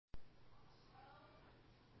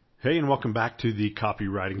Hey, and welcome back to the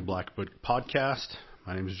Copywriting Black Book podcast.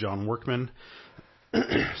 My name is John Workman.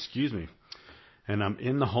 Excuse me. And I'm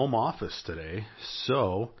in the home office today.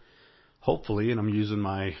 So hopefully, and I'm using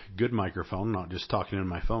my good microphone, not just talking in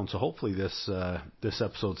my phone. So hopefully this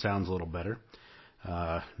episode sounds a little better.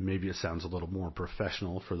 Maybe it sounds a little more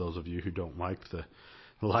professional for those of you who don't like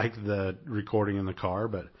the recording in the car,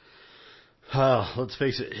 but let's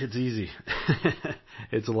face it, it's easy.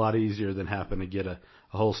 It's a lot easier than having to get a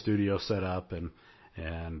whole studio set up and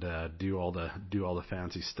do all the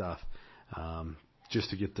fancy stuff just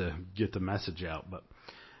to get the message out. But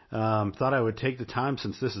thought I would take the time,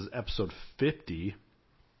 since this is episode 50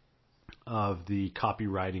 of the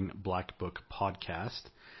Copywriting Black Book podcast,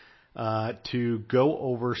 to go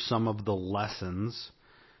over some of the lessons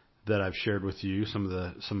that I've shared with you, some of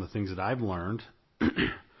the things that I've learned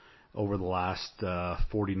over the last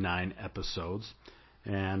 49 episodes,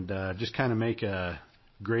 and just kind of make a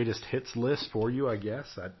greatest hits list for you, I guess.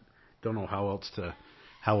 I don't know how else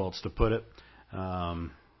to put it.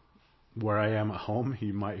 Where I am at home,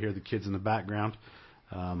 you might hear the kids in the background.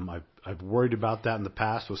 I've worried about that in the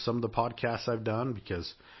past with some of the podcasts I've done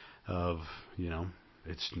because of,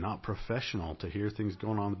 it's not professional to hear things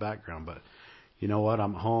going on in the background. But you know what?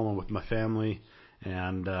 I'm home, I'm with my family,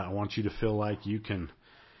 and I want you to feel like you can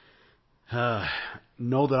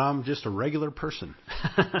know that I'm just a regular person.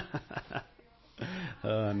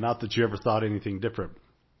 Not that you ever thought anything different.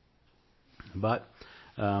 But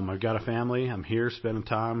I've got a family. I'm here spending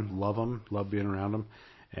time. Love them. Love being around them.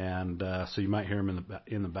 And so you might hear them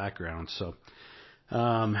in the background. So,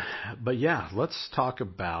 but yeah, let's talk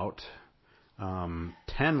about 10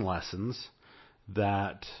 lessons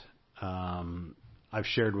that I've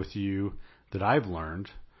shared with you that I've learned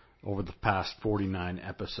over the past 49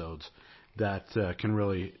 episodes that can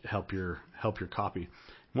really help your copy.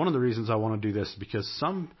 One of the reasons I want to do this is because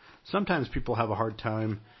sometimes people have a hard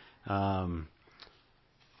time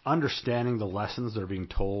understanding the lessons that are being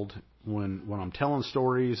told when I'm telling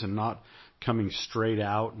stories and not coming straight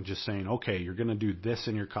out and just saying, okay, you're going to do this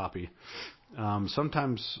in your copy.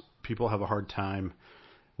 Sometimes people have a hard time,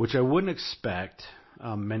 which I wouldn't expect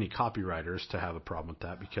many copywriters to have a problem with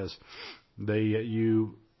that, because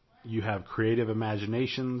you have creative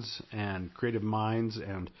imaginations and creative minds,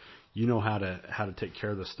 and you know how to take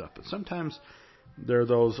care of this stuff. But sometimes there are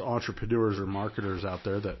those entrepreneurs or marketers out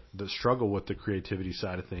there that struggle with the creativity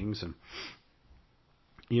side of things, and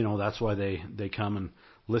that's why they come and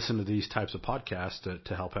listen to these types of podcasts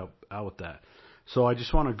to help out with that. So I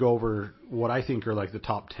just want to go over what I think are like the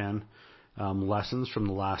top 10 lessons from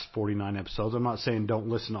the last 49 episodes. I'm not saying don't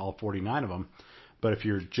listen to all 49 of them, but if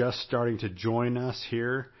you're just starting to join us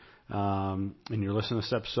here, and you're listening to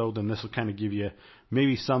this episode, then this will kind of give you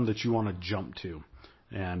maybe some that you want to jump to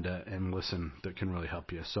and listen, that can really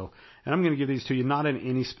help you. So, and I'm going to give these to you not in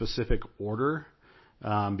any specific order,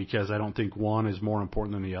 because I don't think one is more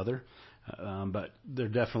important than the other, but they're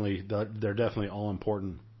definitely all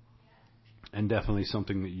important, and definitely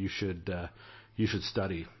something that you should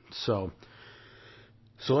study. So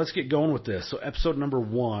let's get going with this. So lesson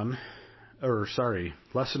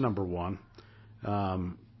number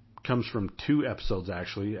one. Comes from two episodes,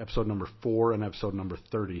 actually, episode number 4 and episode number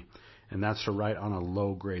 30, and that's to write on a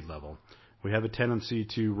low grade level. We have a tendency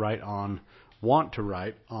to want to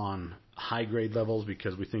write on high grade levels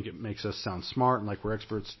because we think it makes us sound smart and like we're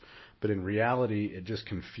experts, but in reality, it just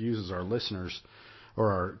confuses our listeners,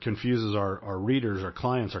 or confuses our readers, our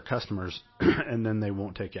clients, our customers, and then they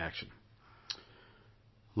won't take action.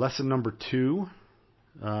 Lesson number 2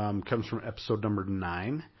 comes from episode number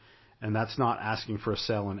 9. And that's not asking for a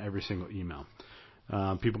sell in every single email.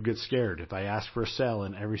 People get scared. If I ask for a sell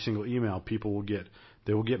in every single email, people will get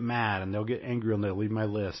mad, and they'll get angry, and they'll leave my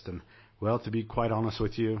list. And well, to be quite honest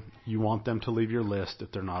with you, you want them to leave your list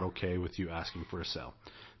if they're not okay with you asking for a sell.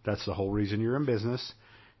 That's the whole reason you're in business.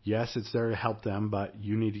 Yes, it's there to help them, but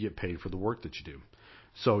you need to get paid for the work that you do.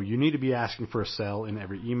 So you need to be asking for a sell in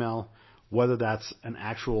every email, whether that's an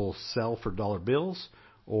actual sell for dollar bills,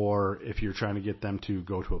 or if you're trying to get them to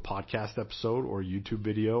go to a podcast episode or a YouTube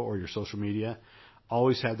video or your social media.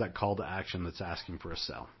 Always have that call to action that's asking for a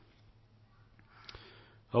sell.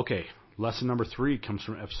 Okay, lesson number 3 comes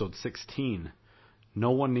from episode 16.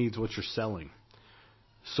 No one needs what you're selling.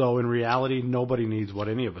 So in reality, nobody needs what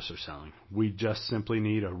any of us are selling. We just simply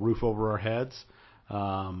need a roof over our heads,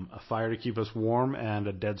 a fire to keep us warm, and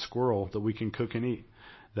a dead squirrel that we can cook and eat.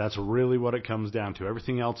 That's really what it comes down to.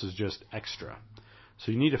 Everything else is just extra.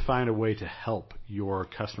 So you need to find a way to help your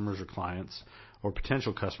customers or clients, or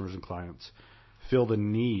potential customers and clients, feel the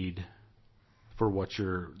need for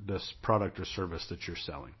this product or service that you're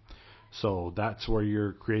selling. So that's where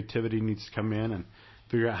your creativity needs to come in and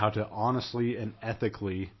figure out how to honestly and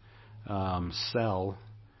ethically sell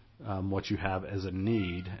what you have as a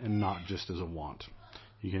need and not just as a want.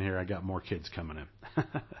 You can hear I got more kids coming in.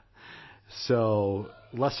 So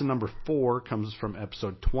lesson number 4 comes from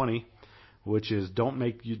episode 20, which is don't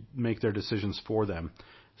make their decisions for them.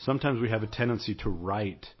 Sometimes we have a tendency to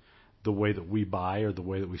write the way that we buy or the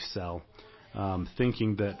way that we sell,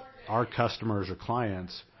 thinking that our customers or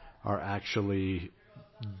clients are actually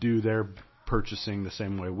do their purchasing the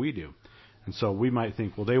same way we do. And so we might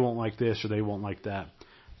think, well, they won't like this or they won't like that.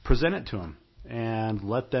 Present it to them and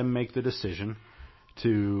let them make the decision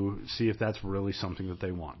to see if that's really something that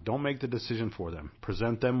they want. Don't make the decision for them.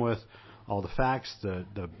 Present them with all the facts, the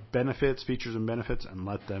benefits, features and benefits, and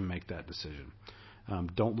let them make that decision.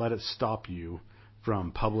 Don't let it stop you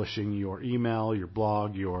from publishing your email, your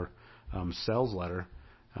blog, your sales letter,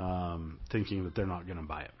 thinking that they're not going to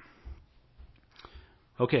buy it.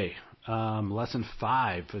 Okay, lesson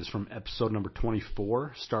 5 is from episode number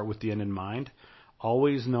 24. Start with the end in mind.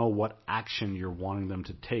 Always know what action you're wanting them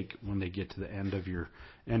to take when they get to the end of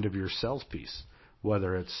your sales piece.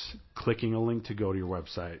 Whether it's clicking a link to go to your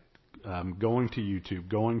website, going to YouTube,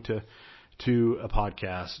 going to a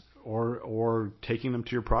podcast, or taking them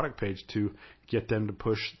to your product page to get them to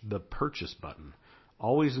push the purchase button.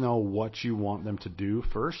 Always know what you want them to do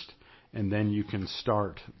first, and then you can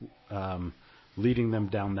start leading them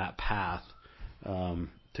down that path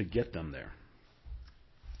to get them there.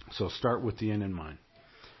 So start with the end in mind.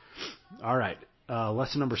 All right.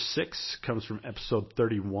 Lesson number 6 comes from episode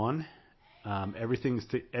 31.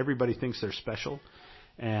 Everybody thinks they're special,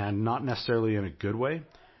 and not necessarily in a good way.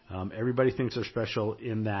 Everybody thinks they're special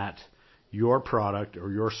in that your product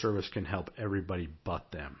or your service can help everybody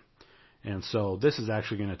but them. And so this is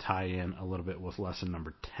actually going to tie in a little bit with lesson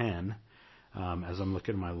number 10 as I'm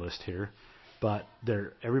looking at my list here. But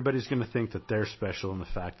everybody's going to think that they're special in the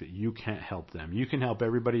fact that you can't help them. You can help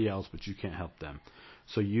everybody else, but you can't help them.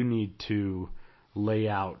 So you need to lay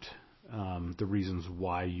out the reasons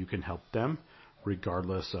why you can help them,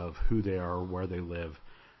 regardless of who they are, where they live,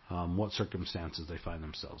 what circumstances they find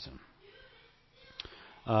themselves in.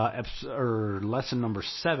 Lesson number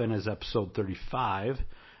 7 is episode 35.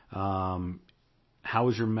 How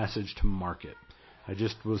is your message to market? I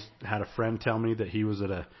just had a friend tell me that he was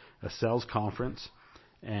at a sales conference,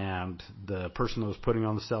 and the person that was putting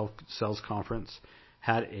on the sales conference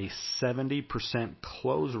had a 70%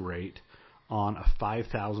 close rate on a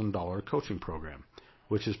 $5,000 coaching program,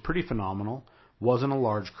 which is pretty phenomenal. Wasn't a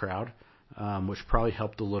large crowd, which probably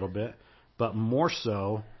helped a little bit, but more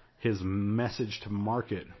so, his message to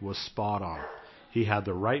market was spot on. He had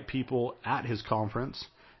the right people at his conference,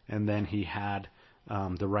 and then he had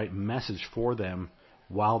the right message for them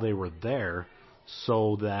while they were there,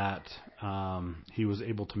 so that he was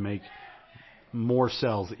able to make more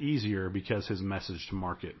sales easier because his message to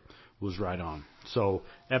market was right on. So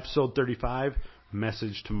episode 35,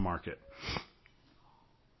 message to market.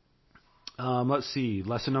 Let's see.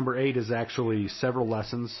 Lesson number 8 is actually several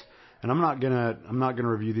lessons, and I'm not gonna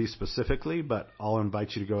review these specifically, but I'll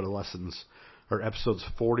invite you to go to episodes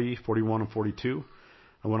 40, 41, and 42.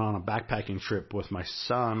 I went on a backpacking trip with my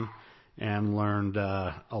son and learned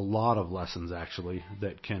a lot of lessons actually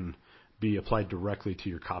that can be applied directly to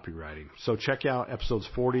your copywriting. So check out episodes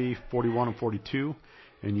 40, 41, and 42,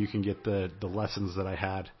 and you can get the lessons that I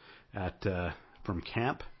had from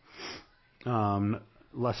camp.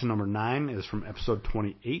 Lesson number 9 is from episode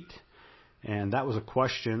 28, and that was a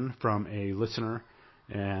question from a listener,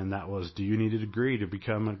 and that was, do you need a degree to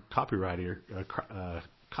become a copywriter?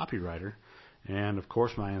 And of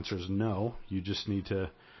course my answer is no. You just need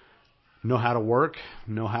to know how to work,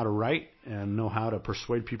 know how to write, and know how to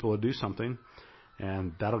persuade people to do something,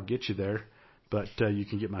 and that'll get you there. But you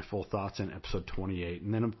can get my full thoughts in episode 28.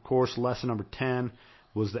 And then, of course, lesson number 10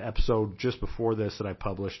 was the episode just before this that I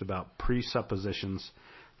published about presuppositions.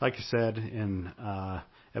 Like I said in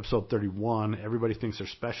episode 31, everybody thinks they're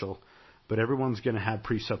special, but everyone's going to have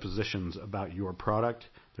presuppositions about your product.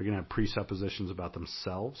 They're going to have presuppositions about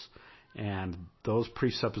themselves, and those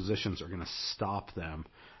presuppositions are going to stop them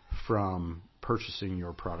from purchasing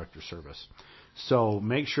your product or service. So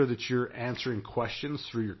make sure that you're answering questions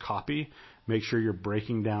through your copy. Make sure you're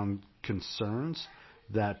breaking down concerns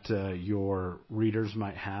that your readers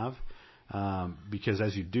might have, because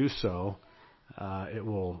as you do so, it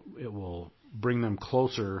will bring them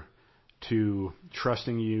closer to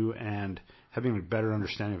trusting you and having a better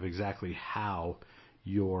understanding of exactly how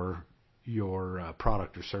your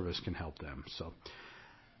product or service can help them. So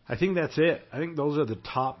I think that's it. I think those are the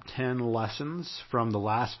top 10 lessons from the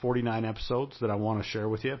last 49 episodes that I want to share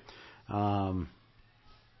with you.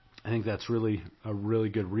 I think that's really a really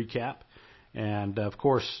good recap. And of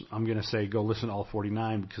course, I'm going to say go listen to all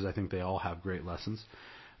 49 because I think they all have great lessons.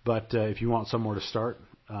 But if you want somewhere to start,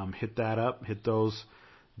 hit that up, hit those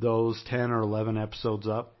 10 or 11 episodes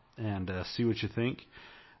up, and see what you think.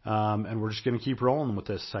 And we're just going to keep rolling with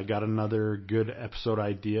this. I got another good episode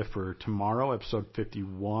idea for tomorrow, episode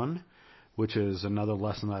 51, which is another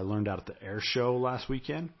lesson that I learned out at the air show last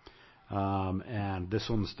weekend. And this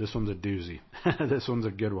one's a doozy. This one's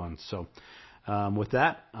a good one. So with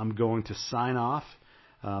that, I'm going to sign off.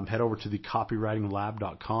 Head over to the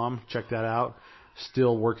copywritinglab.com. Check that out.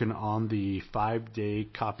 Still working on the 5-day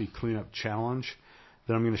copy cleanup challenge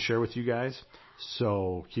that I'm going to share with you guys.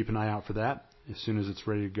 So keep an eye out for that. As soon as it's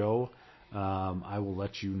ready to go, I will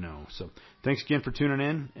let you know. So thanks again for tuning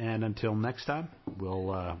in. And until next time,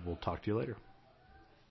 we'll talk to you later.